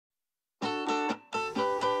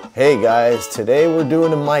Hey guys, today we're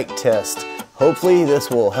doing a mic test. Hopefully this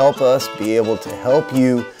will help us be able to help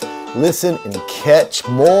you listen and catch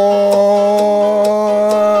more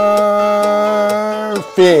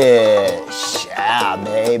fish. Ah,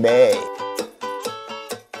 baby.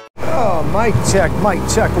 Oh, mic check,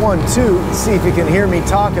 1, 2. See if you can hear me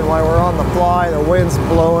talking while we're on the fly. The wind's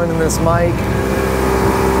blowing in this mic.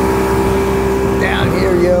 Down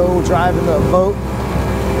here, yo, driving the boat.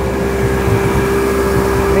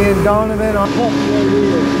 Me and Donovan on hook right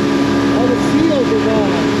here. All the seals are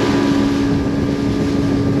gone.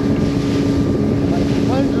 Like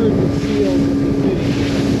hundreds of seals in the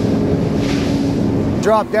city.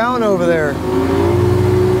 Drop down over there.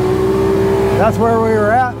 That's where we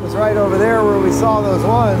were at. It was right over there where we saw those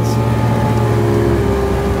ones.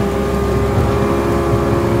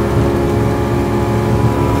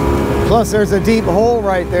 Plus there's a deep hole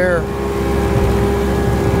right there.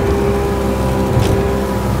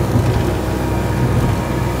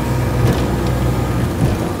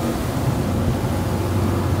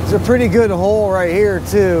 It's a pretty good hole right here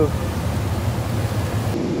too.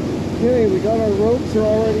 Okay, we got our ropes are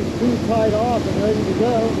already pre-tied off and ready to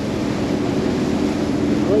go.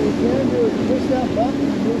 What you can do is push that button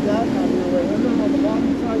and move that out of your way. Remember on the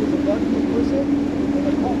bottom side is a button, you push it, and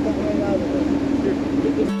it pops that right out of it.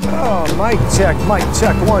 Oh, mic check,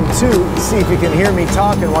 1, 2. See if you can hear me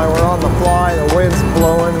talking while we're on the fly. The wind's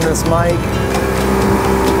blowing in this mic.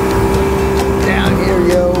 Down here,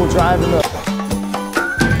 yo, driving the...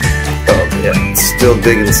 Oh, yeah, still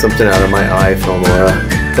digging something out of my iPhone, Laura.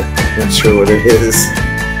 Not sure what it is.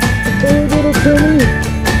 Hey, little Timmy.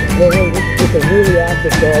 It's a really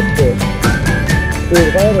active dogfish. Dude,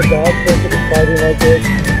 if I had a dogfish that was fighting like this,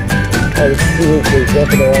 I would seriously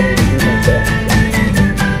jump in the water and shoot myself.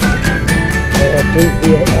 Please be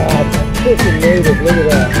freaking native, look at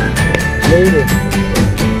that. Native.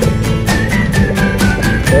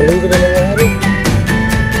 Can I leave it in the water?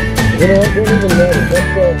 You know what, don't even net it.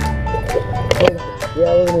 Let's go.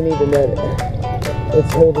 Yeah, we're gonna need to net it.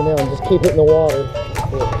 Let's hold it down, just keep it in the water.